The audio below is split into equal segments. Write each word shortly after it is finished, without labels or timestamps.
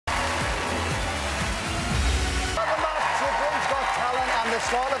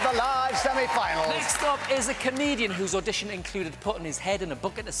first roll of the live semi-finals. Next up is a comedian whose audition included putting his head in a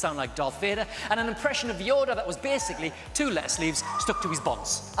bucket to sound like Darth Vader and an impression of Yoda that was basically 2 letter sleeves stuck to his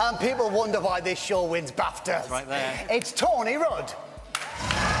buns. And people wonder why this show wins BAFTAs. That's right there. It's Tony Rudd.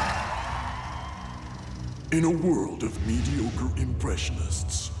 In a world of mediocre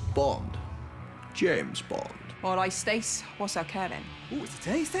impressionists, Bond. James Bond. All right, Stace, what's occurring? Oh, it's a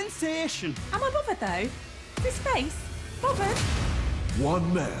taste sensation. Am I bothered, though? This face? Bothered?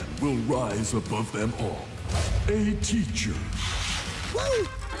 one man will rise above them all. A teacher. Woo!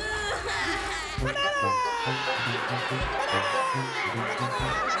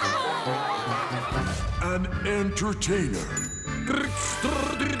 An entertainer.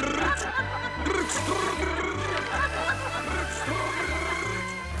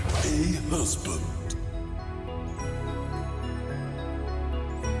 A husband.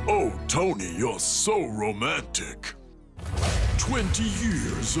 Oh, Tony, you're so romantic. 20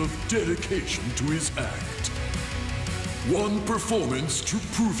 years of dedication to his act. One performance to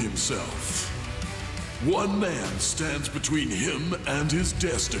prove himself. One man stands between him and his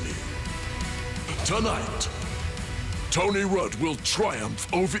destiny. Tonight, Tony Rudd will triumph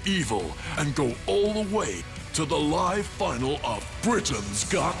over evil and go all the way to the live final of Britain's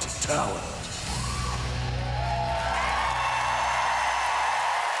Got Talent.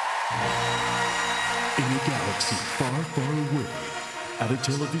 In a galaxy far, far away, at a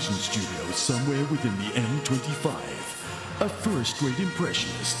television studio somewhere within the M25, a first-rate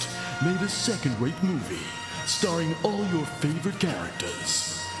impressionist made a second-rate movie starring all your favorite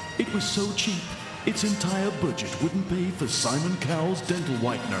characters. It was so cheap, its entire budget wouldn't pay for Simon Cowell's dental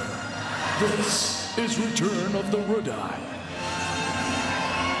whitener. This is Return of the Rudd-Eye.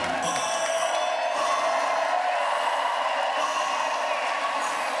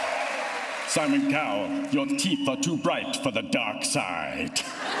 Simon Cowell, your teeth are too bright for the dark side.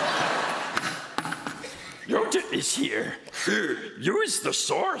 Yoda is here. Use the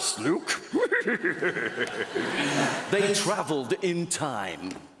source, Luke. They traveled in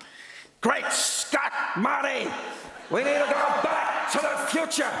time. Great Scott, Marty! We need to go back to the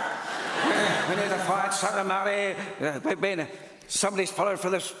future. We need to find something, Marty. Somebody's falling for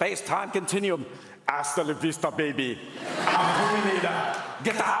the space-time continuum. Hasta la vista, baby. I'm Terminator.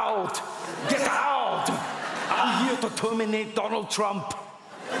 Get out! Get out! I'm here to terminate Donald Trump.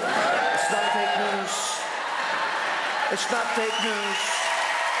 It's not fake news. It's not fake news.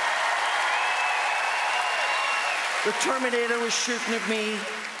 The Terminator was shooting at me,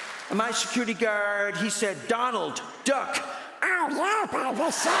 and my security guard, he said, "Donald, duck." Oh, yeah,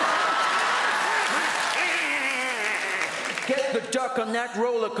 Professor. Get the duck on that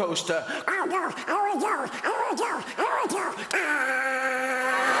roller coaster. Oh, no, oh, no, oh, no, oh, no.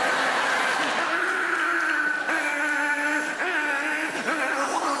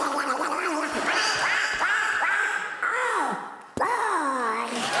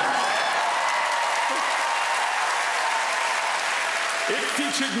 It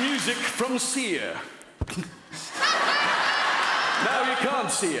featured music from Sia. Now you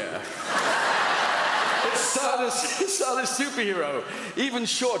can't see her. It starred a superhero, even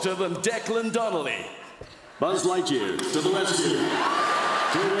shorter than Declan Donnelly. Buzz Lightyear, to the rescue.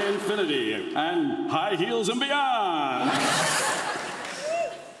 To infinity and high heels and beyond.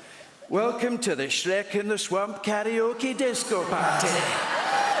 Welcome to the Shrek in the Swamp karaoke disco party.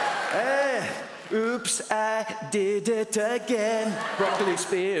 Oops, I did it again. Broccoli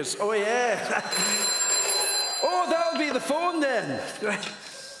Spears, oh yeah. Oh, that'll be the phone then. Hello,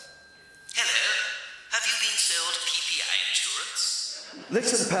 have you been sold PPI insurance?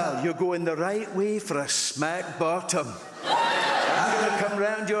 Listen, pal, you're going the right way for a smack bottom. I'm gonna come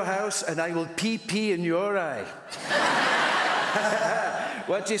round your house and I will pee in your eye.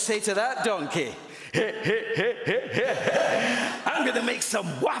 What do you say to that, donkey? I'm gonna make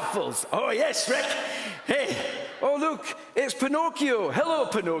some waffles. Oh yes, Rick. Hey, oh look, it's Pinocchio. Hello,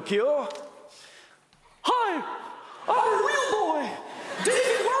 Pinocchio. Hi, I'm a real boy.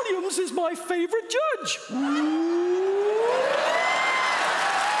 David Williams is my favorite judge.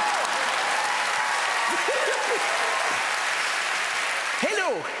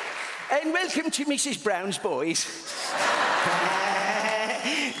 Hello, and welcome to Mrs. Brown's Boys.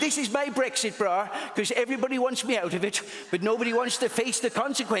 This is my Brexit bra, because everybody wants me out of it, but nobody wants to face the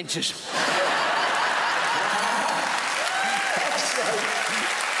consequences.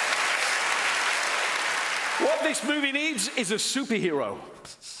 What this movie needs is a superhero.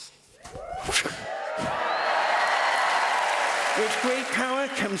 With great power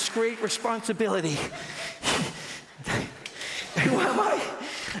comes great responsibility. Who am I?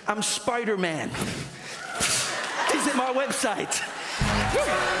 I'm Spider-Man. Visit my website. Well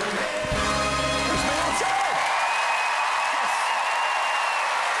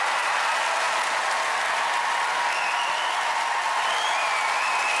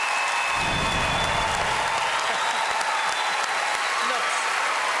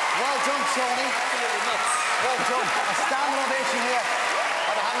done, Tony. Well done. A standing ovation here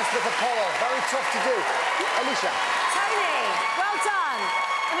at the Hammersmith Apollo. Very tough to do. Alicia. Tony, well done.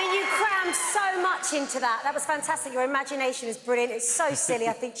 I mean, you crammed so much into that. That was fantastic. Your imagination is brilliant. It's so silly.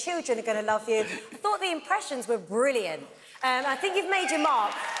 I think children are going to love you. I thought the impressions were brilliant. I think you've made your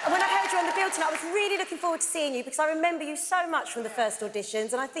mark. And when I heard you on the bill tonight, I was really looking forward to seeing you because I remember you so much from the first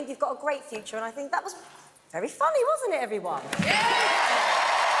auditions, and I think you've got a great future, and I think that was very funny, wasn't it, everyone?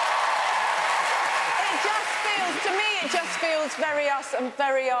 To me, it just feels very us and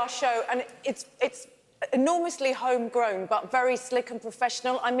very our show, and it's enormously homegrown, but very slick and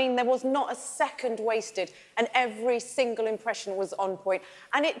professional. I mean, there was not a second wasted, and every single impression was on point.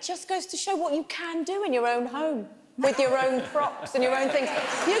 And it just goes to show what you can do in your own home, with your own props and your own things.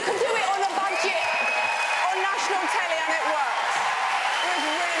 You can do it on a budget, on national telly, and it works. It was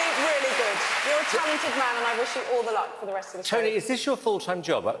really, really good. You're a talented man, and I wish you all the luck for the rest of the show. Tony, is this your full-time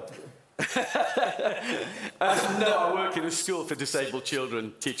job? No, I work in a school for disabled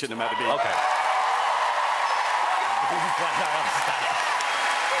children, teaching them how to be... OK.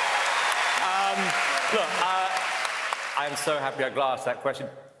 Look, I'm so happy I asked that question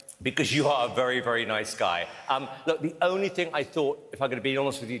because you are a very, very nice guy. Look, the only thing I thought, if I'm going to be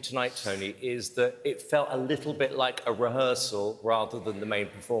honest with you tonight, Tony, is that it felt a little bit like a rehearsal rather than the main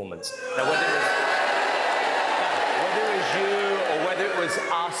performance. Now, whether it was you or whether it was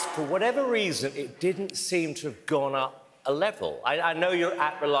us, for whatever reason, it didn't seem to have gone up a level. I know your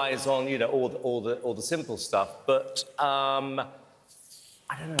act relies on, you know, all the simple stuff, but I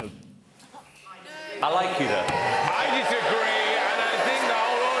don't know. I like you though. I disagree, and I think the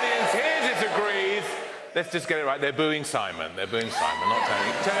whole audience here disagrees. Let's just get it right. They're booing Simon. They're booing Simon, not Tony.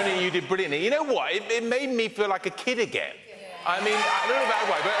 Tony, you did brilliantly. You know what? It made me feel like a kid again. I mean, I don't know about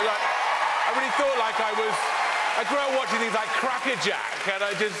why, but like, I really thought like I grew up watching things like Cracker Jack, and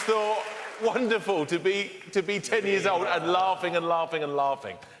I just thought, wonderful to be 10 years old and laughing and laughing and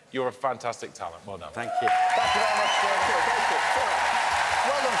laughing. You're a fantastic talent. Well done. Thank you. Thank you very much,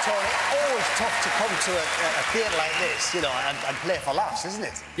 well done, Tony. Always tough to come to a theatre like this, you know, and play for laughs, isn't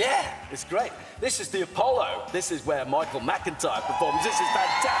it? Yeah, it's great. This is the Apollo. This is where Michael McIntyre performs. This is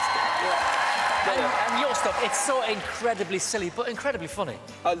fantastic. Yeah. And your stuff, it's so incredibly silly, but incredibly funny.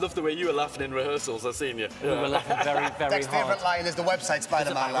 I love the way you were laughing in rehearsals. I've seen you. We were laughing very, very Dex' hard. favourite line is the website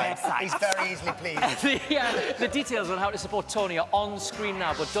Spider-Man line. He's very easily pleased. The details on how to support Tony are on screen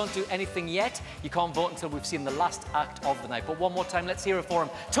now, but don't do anything yet. You can't vote until we've seen the last act of the night. But one more time, let's hear it for him.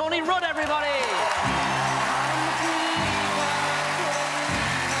 Tony Rudd, everybody!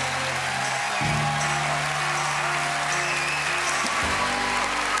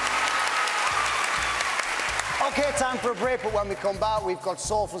 OK, time for a break, but when we come back, we've got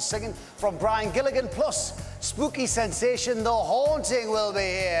soulful singing from Brian Gilligan, plus spooky sensation The Haunting will be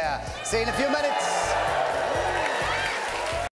here. See you in a few minutes.